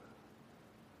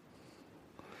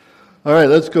All right,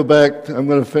 let's go back. I'm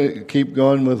going to keep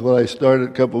going with what I started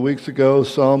a couple of weeks ago,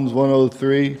 Psalms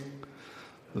 103,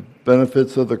 the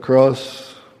benefits of the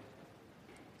cross.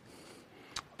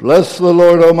 Bless the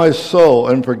Lord, O my soul,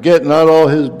 and forget not all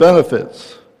his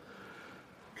benefits,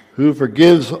 who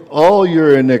forgives all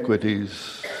your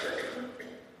iniquities.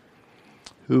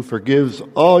 Who forgives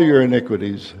all your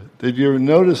iniquities. Did you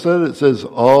notice that? It says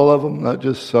all of them, not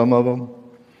just some of them.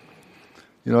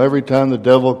 You know, every time the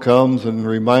devil comes and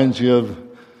reminds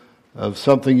you of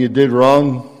something you did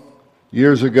wrong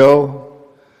years ago,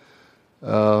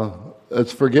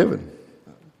 it's forgiven.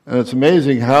 And it's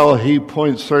amazing how he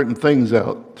points certain things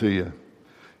out to you.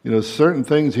 You know, certain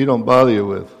things he don't bother you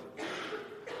with.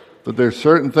 But there's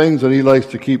certain things that he likes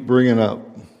to keep bringing up.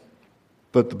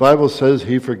 But the Bible says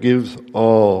he forgives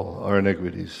all our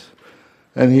iniquities.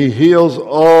 And he heals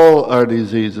all our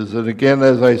diseases. And again,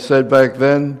 as I said back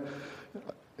then,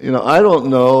 you know, I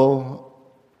don't know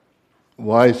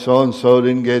why so-and-so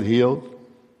didn't get healed.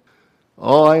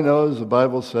 All I know is the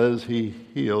Bible says he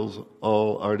heals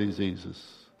all our diseases.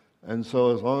 And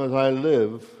so as long as I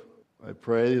live, I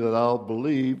pray that I'll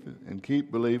believe and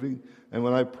keep believing. And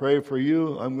when I pray for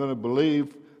you, I'm going to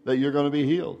believe that you're going to be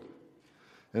healed.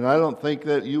 And I don't think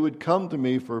that you would come to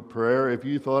me for prayer if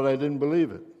you thought I didn't believe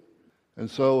it. And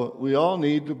so we all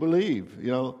need to believe.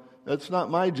 You know, that's not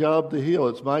my job to heal.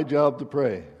 It's my job to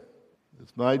pray.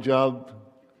 It's my job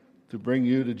to bring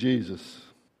you to Jesus,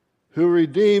 who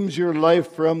redeems your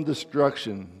life from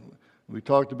destruction. We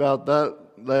talked about that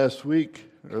last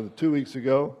week, or 2 weeks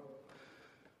ago.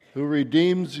 Who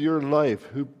redeems your life,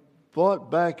 who bought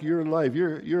back your life.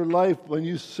 Your life when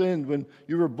you sinned, when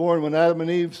you were born, when Adam and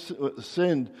Eve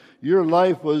sinned, your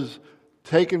life was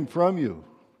taken from you.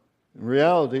 In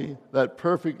reality, that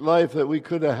perfect life that we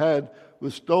could have had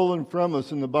was stolen from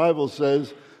us, and the Bible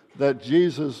says that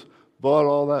Jesus bought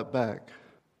all that back.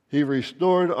 He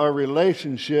restored our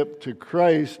relationship to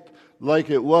Christ like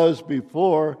it was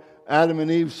before Adam and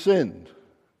Eve sinned.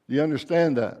 Do you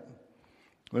understand that?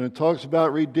 When it talks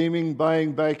about redeeming,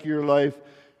 buying back your life,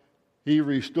 he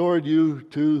restored you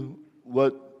to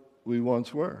what we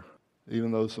once were,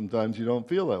 even though sometimes you don't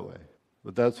feel that way.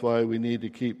 But that's why we need to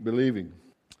keep believing.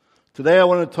 Today I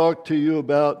want to talk to you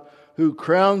about who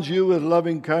crowns you with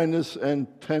loving kindness and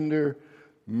tender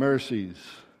mercies.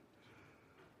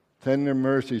 Tender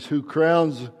mercies. Who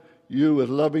crowns you with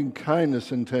loving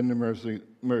kindness and tender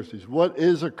mercies. What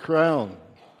is a crown?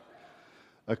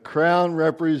 A crown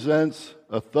represents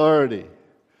authority.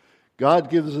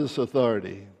 God gives us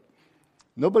authority.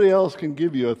 Nobody else can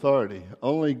give you authority.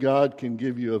 Only God can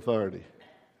give you authority.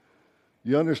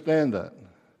 You understand that?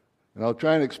 And I'll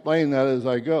try and explain that as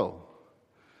I go.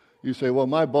 You say, well,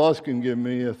 my boss can give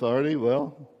me authority.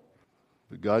 Well,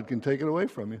 but God can take it away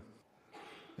from you.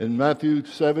 In Matthew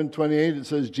 7:28, it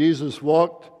says, Jesus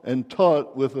walked and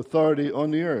taught with authority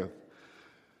on the earth.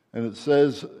 And it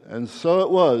says, and so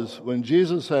it was, when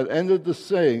Jesus had ended the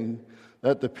saying,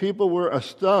 that the people were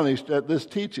astonished at this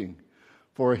teaching.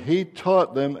 For he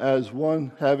taught them as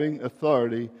one having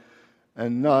authority,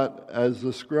 and not as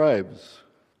the scribes.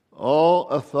 All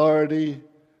authority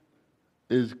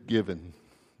is given.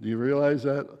 Do you realize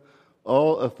that?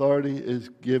 All authority is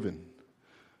given.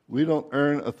 We don't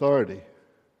earn authority.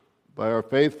 By our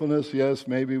faithfulness, yes,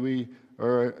 maybe we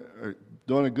are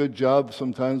doing a good job.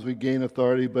 Sometimes we gain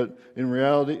authority, but in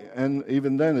reality, and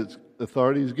even then, it's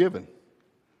authority is given.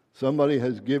 Somebody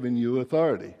has given you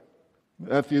authority.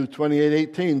 Matthew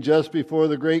 28:18, just before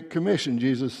the Great Commission,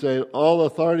 Jesus said, all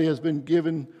authority has been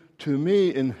given to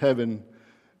me in heaven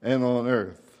and on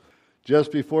earth.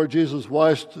 Just before Jesus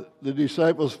washed the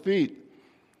disciples' feet,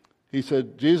 he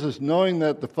said, Jesus, knowing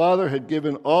that the Father had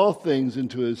given all things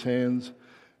into his hands,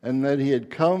 and that he had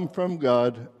come from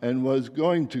God and was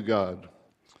going to God.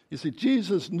 You see,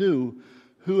 Jesus knew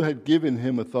who had given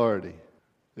him authority.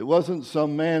 It wasn't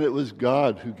some man, it was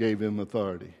God who gave him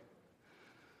authority.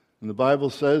 And the Bible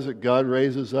says that God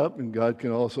raises up and God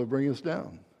can also bring us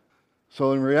down.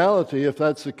 So in reality, if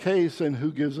that's the case, then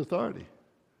who gives authority?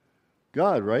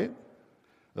 God, right?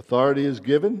 Authority is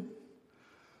given.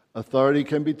 Authority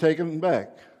can be taken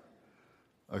back.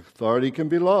 Authority can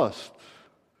be lost.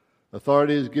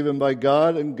 Authority is given by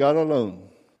God and God alone.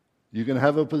 You can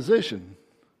have a position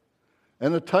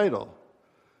and a title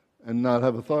and not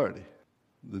have authority.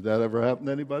 Did that ever happen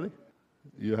to anybody?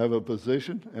 You have a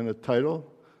position and a title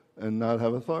and not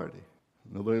have authority.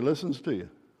 Nobody listens to you.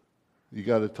 You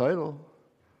got a title,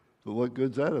 but what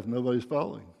good's that if nobody's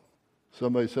following?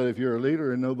 Somebody said if you're a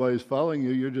leader and nobody's following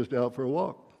you, you're just out for a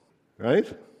walk,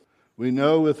 right? We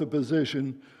know with a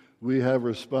position we have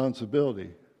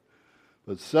responsibility.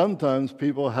 But sometimes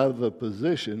people have the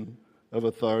position of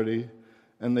authority,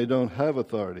 and they don't have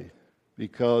authority,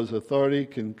 because authority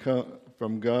can come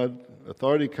from God.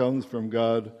 Authority comes from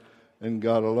God and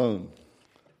God alone.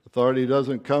 Authority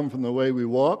doesn't come from the way we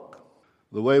walk,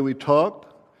 the way we talk,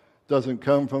 doesn't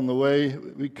come from the way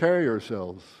we carry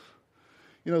ourselves.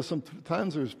 You know,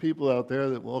 sometimes there's people out there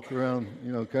that walk around,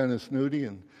 kind of snooty,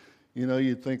 and,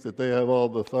 you'd think that they have all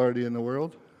the authority in the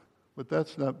world, but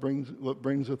that's not what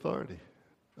brings authority.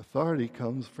 Authority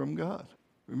comes from God.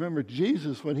 Remember,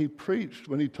 Jesus, when he preached,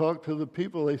 when he talked to the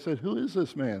people, they said, "Who is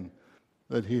this man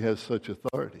that he has such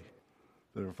authority?"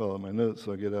 Better follow my notes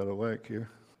so I get out of whack here.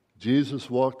 Jesus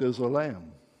walked as a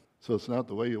lamb. So it's not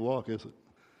the way you walk, is it?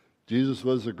 Jesus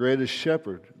was the greatest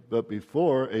shepherd, but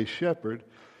before a shepherd,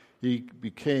 he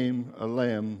became a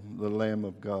lamb, the Lamb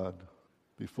of God.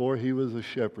 Before he was a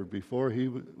shepherd, before he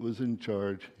was in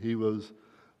charge, he was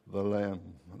the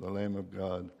Lamb of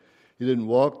God. He didn't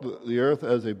walk the earth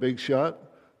as a big shot,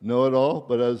 know-it-all,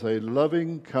 but as a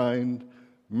loving, kind,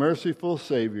 merciful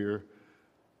Savior,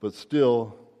 but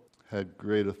still had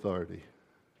great authority.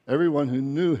 Everyone who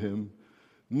knew him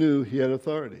knew he had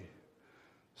authority.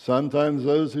 Sometimes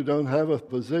those who don't have a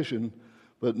position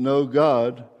but know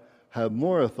God have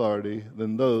more authority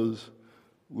than those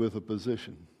with a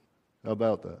position. How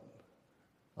about that?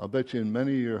 I'll bet you in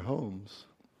many of your homes,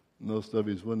 most of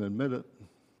you wouldn't admit it,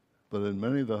 but in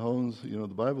many of the homes, the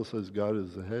Bible says God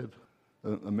is the head.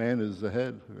 A man is the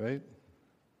head, right?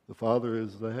 The father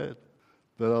is the head.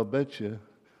 But I'll bet you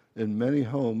in many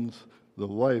homes, the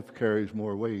wife carries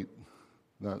more weight,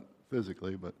 not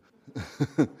physically, but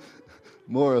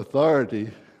more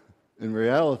authority in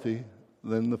reality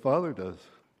than the father does.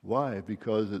 Why?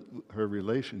 Because her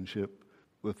relationship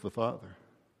with the father.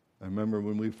 I remember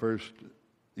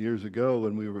years ago,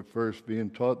 when we were first being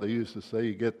taught, they used to say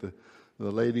you get the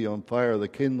lady on fire, the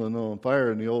kindling on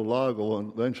fire, and the old log will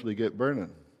eventually get burning.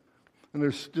 And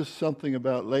there's just something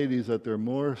about ladies that they're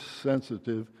more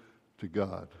sensitive to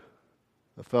God.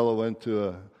 A fellow went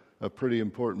to a pretty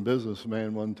important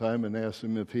businessman one time and asked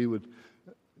him if he would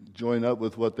join up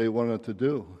with what they wanted to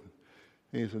do.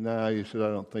 He said, "Nah," he said, "I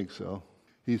don't think so."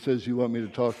 He says, "You want me to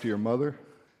talk to your mother?"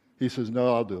 He says,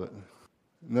 "No, I'll do it."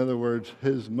 In other words,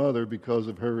 his mother, because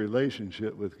of her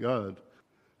relationship with God,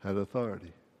 had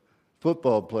authority.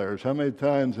 Football players, how many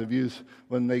times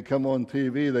when they come on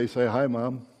TV, they say, "Hi,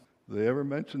 Mom"? Do they ever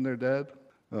mention their dad?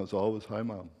 No, it's always, "Hi,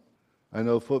 Mom." I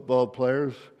know football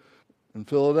players in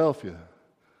Philadelphia.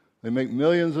 They make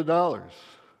millions of dollars.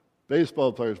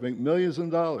 Baseball players make millions of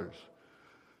dollars.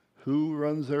 Who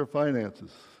runs their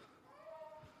finances?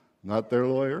 Not their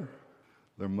lawyer,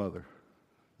 their mother.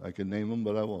 I can name them,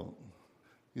 but I won't.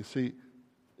 You see,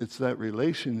 it's that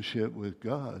relationship with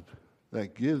God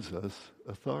that gives us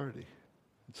authority.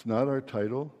 It's not our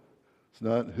title. It's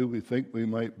not who we think we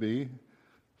might be.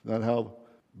 It's not how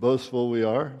boastful we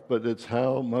are, but it's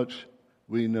how much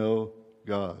we know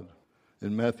God.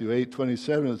 In Matthew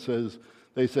 8:27 it says,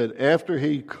 they said, after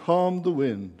he calmed the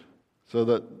wind, so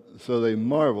they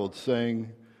marveled,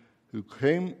 saying, Who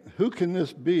can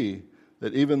this be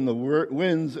that even the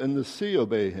winds and the sea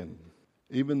obey him?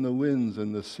 Even the winds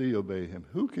and the sea obey him.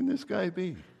 Who can this guy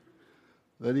be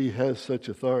that he has such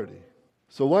authority?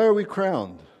 So why are we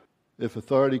crowned? If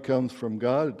authority comes from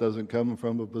God, it doesn't come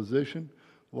from a position.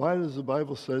 Why does the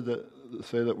Bible say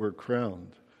that we're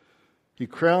crowned? He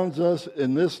crowns us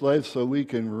in this life so we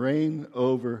can reign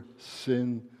over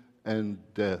sin and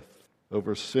death.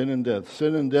 Over sin and death.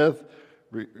 Sin and death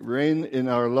reign in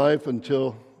our life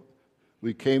until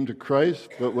we came to Christ,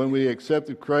 but when we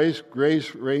accepted Christ,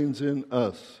 grace reigns in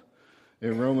us.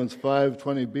 In Romans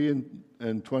 5:20b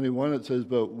and 21 it says,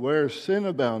 But where sin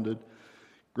abounded,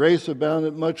 grace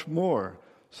abounded much more,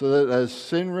 so that as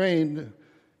sin reigned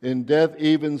in death,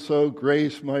 even so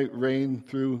grace might reign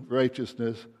through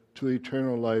righteousness to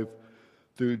eternal life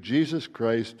through Jesus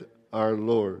Christ our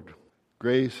Lord.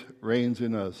 Grace reigns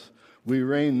in us. We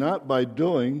reign not by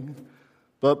doing,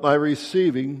 but by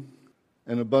receiving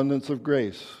an abundance of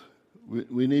grace.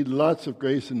 We need lots of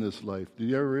grace in this life. Do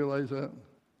you ever realize that?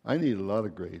 I need a lot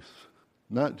of grace.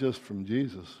 Not just from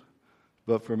Jesus,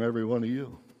 but from every one of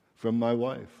you. From my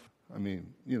wife. I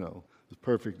mean, as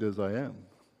perfect as I am.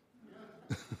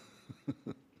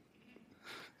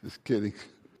 Just kidding.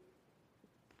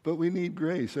 But we need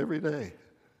grace every day.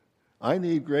 I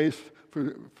need grace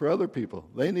for other people.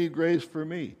 They need grace for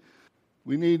me.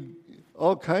 We need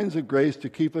all kinds of grace to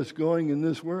keep us going in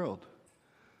this world.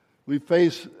 We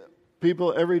face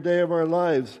people every day of our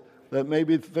lives that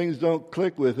maybe things don't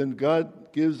click with, and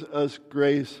God gives us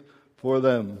grace for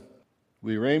them.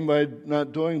 We reign by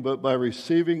not doing, but by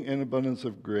receiving an abundance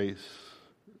of grace.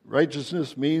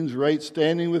 Righteousness means right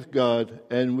standing with God,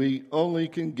 and we only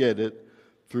can get it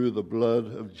through the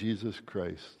blood of Jesus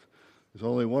Christ. There's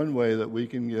only one way that we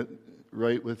can get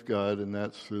right with God, and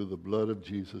that's through the blood of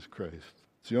Jesus Christ.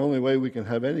 It's the only way we can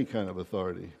have any kind of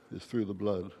authority is through the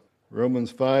blood.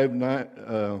 Romans 5,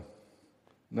 9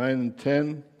 and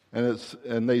 10,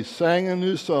 and they sang a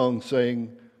new song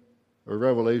saying, or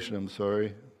Revelation, I'm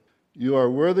sorry, "You are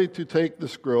worthy to take the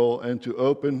scroll and to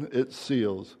open its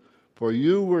seals, for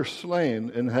you were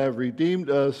slain and have redeemed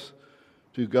us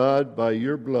to God by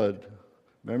your blood."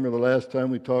 Remember the last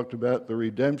time we talked about the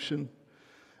redemption?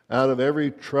 "Out of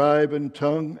every tribe and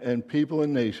tongue and people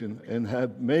and nation, and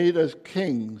have made us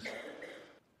kings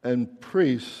and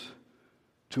priests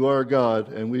to our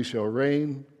God, and we shall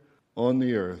reign on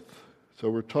the earth." So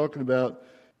we're talking about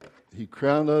He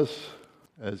crowned us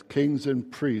as kings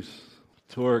and priests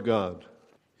to our God.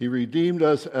 He redeemed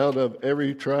us out of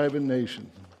every tribe and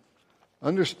nation.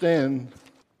 Understand,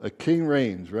 a king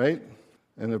reigns, right?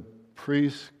 And a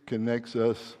priest connects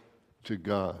us to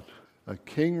God. A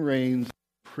king reigns,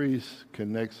 a priest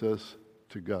connects us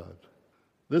to God.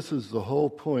 This is the whole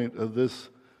point of this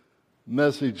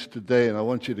message today, and I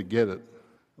want you to get it.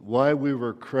 Why we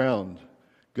were crowned.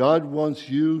 God wants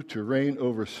you to reign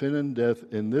over sin and death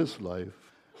in this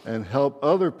life and help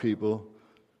other people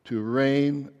to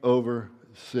reign over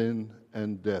sin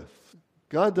and death.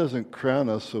 God doesn't crown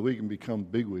us so we can become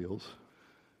big wheels,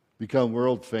 become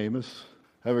world famous,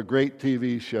 have a great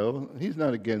TV show. He's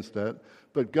not against that.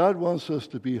 But God wants us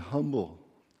to be humble.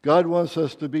 God wants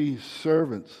us to be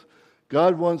servants.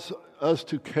 God wants us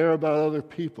to care about other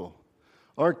people.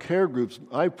 Our care groups,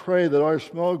 I pray that our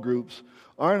small groups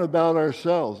aren't about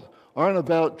ourselves, aren't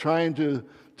about trying to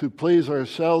please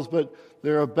ourselves, but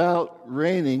they're about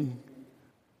reigning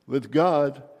with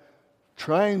God,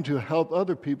 trying to help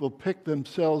other people pick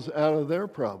themselves out of their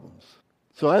problems.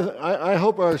 So I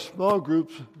hope our small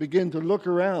groups begin to look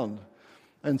around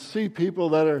and see people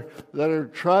that are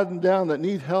trodden down, that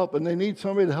need help, and they need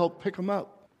somebody to help pick them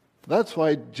up. That's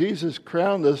why Jesus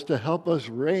crowned us, to help us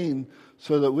reign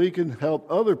so that we can help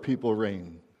other people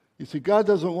reign. You see, God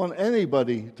doesn't want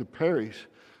anybody to perish.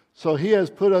 So He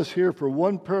has put us here for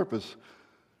one purpose.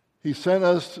 He sent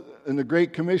us in the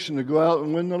Great Commission to go out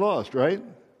and win the lost, right?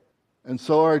 And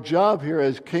so our job here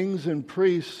as kings and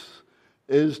priests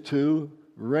is to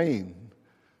reign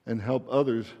and help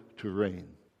others to reign.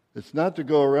 It's not to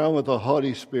go around with a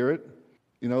haughty spirit,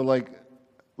 like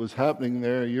was happening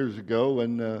there years ago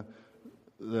when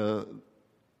the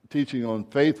teaching on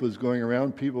faith was going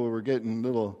around. People were getting a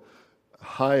little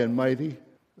high and mighty.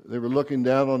 They were looking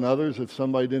down on others. If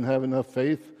somebody didn't have enough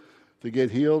faith to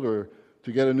get healed or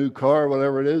to get a new car,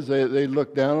 whatever it is, they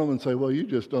look down on them and say, "Well, you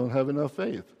just don't have enough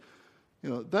faith."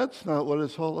 That's not what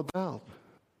it's all about.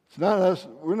 It's not us.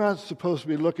 We're not supposed to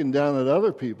be looking down at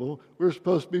other people. We're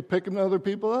supposed to be picking other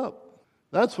people up.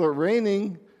 That's what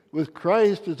reigning with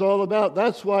Christ is all about.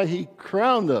 That's why He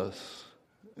crowned us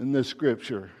in this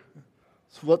scripture.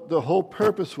 It's what the whole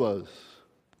purpose was.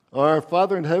 Our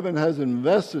Father in heaven has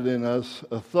invested in us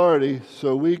authority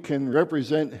so we can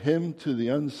represent Him to the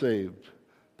unsaved.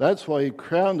 That's why He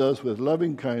crowned us with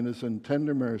loving kindness and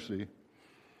tender mercy.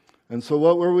 And so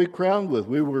what were we crowned with?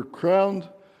 We were crowned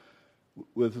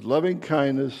with loving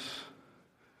kindness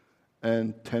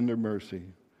and tender mercy.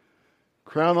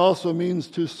 Crown also means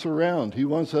to surround. He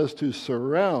wants us to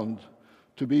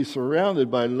be surrounded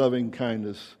by loving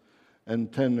kindness and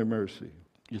tender mercy.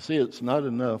 You see, it's not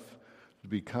enough to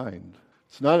be kind.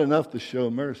 It's not enough to show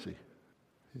mercy.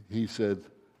 He said,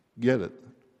 get it.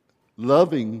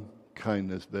 Loving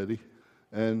kindness, Betty,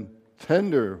 and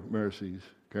tender mercies,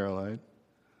 Caroline.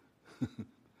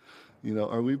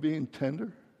 Are we being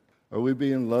tender? Are we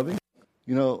being loving?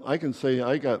 I can say,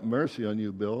 "I got mercy on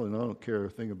you, Bill, and I don't care a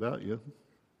thing about you,"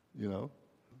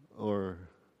 or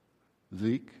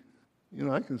Zeke.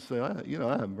 I can say,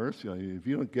 I have mercy on you. If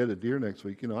you don't get a deer next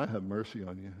week, I have mercy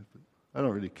on you. I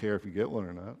don't really care if you get one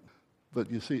or not.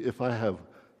 But you see, if I have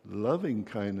loving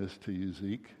kindness to you,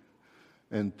 Zeke,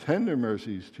 and tender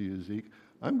mercies to you, Zeke,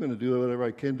 I'm going to do whatever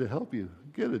I can to help you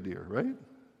get a deer, right?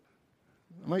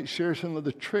 I might share some of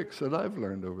the tricks that I've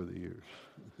learned over the years.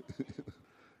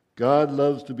 God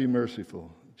loves to be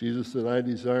merciful. Jesus said, "I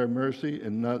desire mercy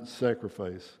and not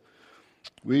sacrifice."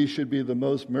 We should be the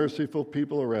most merciful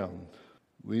people around.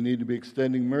 We need to be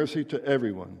extending mercy to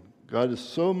everyone. God is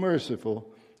so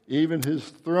merciful, even His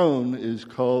throne is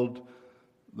called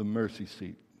the mercy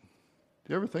seat.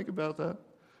 Do you ever think about that?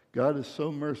 God is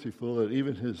so merciful that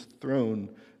even His throne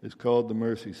is called the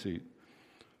mercy seat.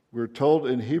 We're told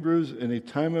in Hebrews, in a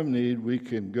time of need, we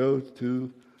can go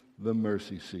to the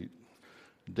mercy seat.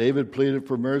 David pleaded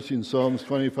for mercy in Psalms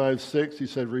 25:6. He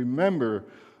said, "Remember,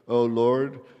 O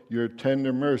Lord, your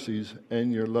tender mercies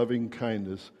and your loving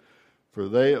kindness, for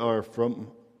they are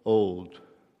from old."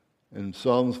 In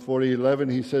Psalms 40:11,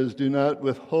 he says, "Do not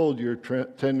withhold your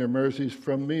tender mercies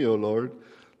from me, O Lord.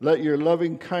 Let your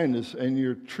loving kindness and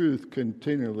your truth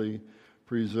continually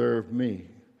preserve me."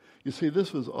 You see,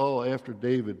 this was all after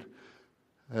David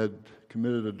had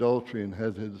committed adultery and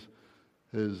had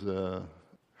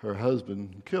her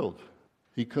husband killed.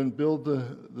 He couldn't build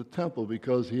the temple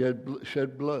because he had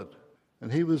shed blood.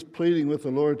 And he was pleading with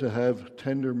the Lord to have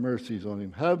tender mercies on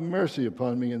him. "Have mercy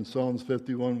upon me," in Psalms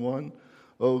 51:1.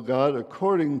 "O God,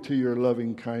 according to your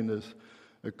loving kindness,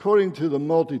 according to the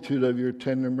multitude of your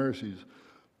tender mercies,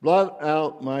 blot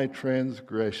out my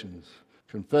transgressions."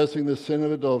 Confessing the sin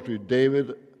of adultery,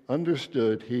 David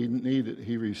understood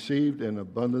he received an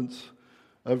abundance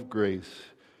of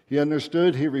grace. He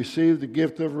understood he received the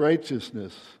gift of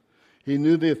righteousness. He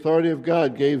knew the authority of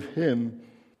God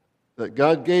that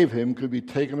God gave him could be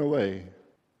taken away.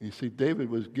 You see, David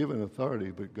was given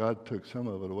authority, but God took some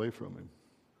of it away from him.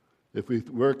 If we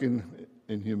work in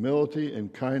humility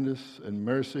and kindness and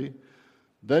mercy,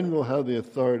 then we'll have the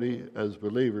authority as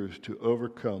believers to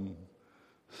overcome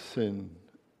sin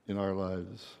in our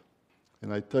lives.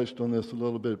 And I touched on this a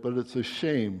little bit, but it's a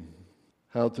shame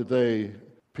how today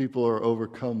people are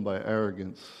overcome by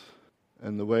arrogance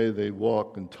and the way they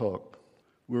walk and talk.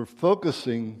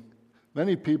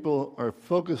 Many people are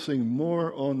focusing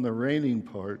more on the reigning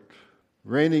part,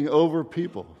 reigning over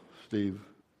people, Steve,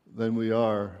 than we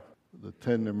are the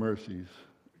tender mercies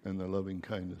and the loving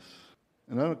kindness.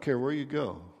 And I don't care where you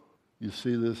go, you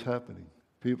see this happening.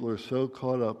 People are so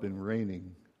caught up in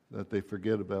reigning that they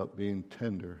forget about being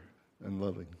tender and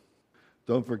loving.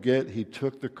 Don't forget, he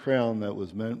took the crown that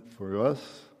was meant for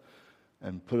us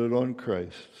and put it on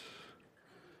Christ,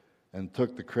 and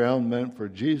took the crown meant for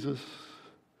Jesus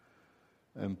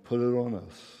and put it on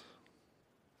us.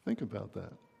 Think about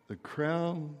that. The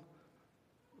crown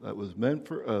that was meant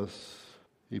for us,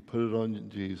 he put it on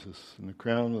Jesus. And the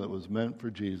crown that was meant for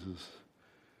Jesus,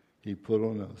 he put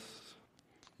on us.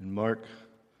 In Mark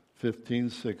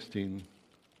 15:16,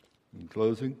 in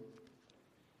closing,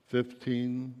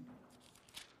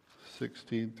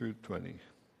 15:16 through 20.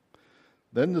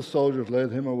 Then the soldiers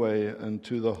led him away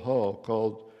unto the hall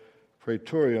called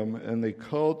Praetorium, and they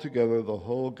called together the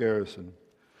whole garrison.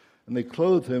 And they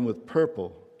clothed him with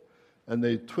purple, and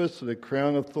they twisted a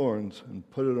crown of thorns and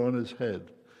put it on his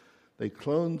head. They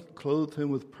clothed him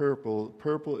with purple.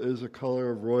 Purple is a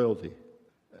color of royalty.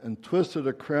 And twisted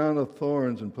a crown of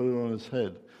thorns and put it on his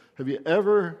head. Have you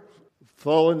ever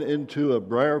fallen into a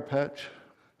briar patch?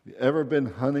 Have you ever been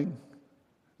hunting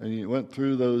and you went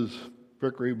through those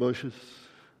prickly bushes,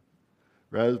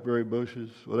 raspberry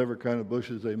bushes, whatever kind of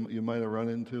bushes you might have run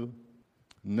into,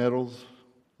 nettles,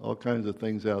 all kinds of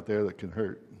things out there that can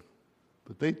hurt.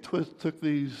 But they took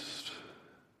these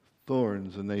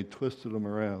thorns and they twisted them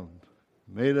around,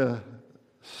 made a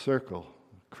circle,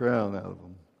 crown out of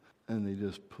them, and they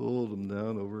just pulled them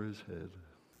down over his head.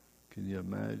 Can you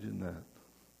imagine that?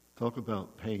 Talk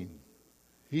about pain.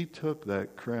 He took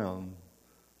that crown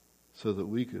so that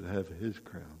we could have his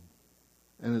crown.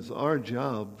 And it's our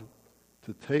job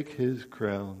to take his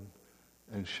crown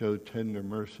and show tender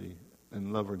mercy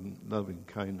and loving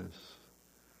kindness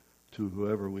to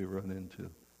whoever we run into.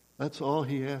 That's all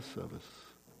he asks of us.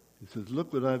 He says,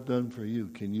 "Look what I've done for you.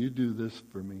 Can you do this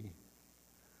for me?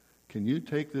 Can you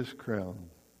take this crown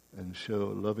and show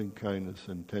loving kindness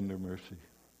and tender mercy?"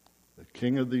 The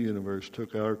King of the universe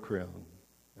took our crown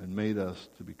and made us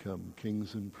to become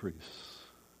kings and priests.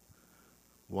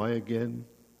 Why again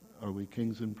are we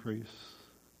kings and priests?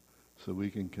 So we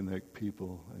can connect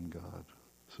people and God.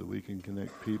 So we can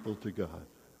connect people to God.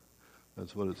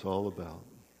 That's what it's all about.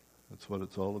 That's what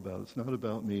it's all about. It's not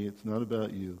about me. It's not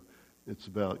about you. It's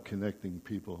about connecting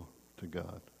people to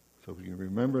God. So if we can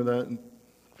remember that in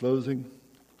closing,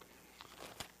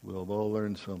 we'll have all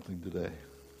learned something today.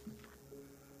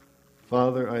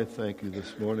 Father, I thank you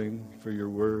this morning for your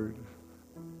word.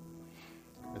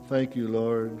 I thank you,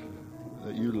 Lord,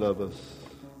 that you love us.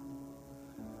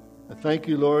 I thank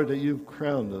you, Lord, that you've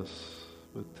crowned us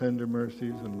with tender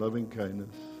mercies and loving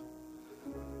kindness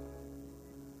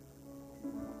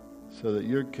so that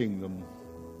your kingdom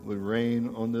would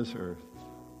reign on this earth.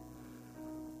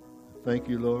 Thank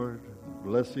you, Lord.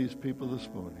 Bless these people this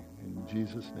morning. In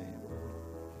Jesus' name,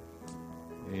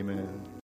 amen.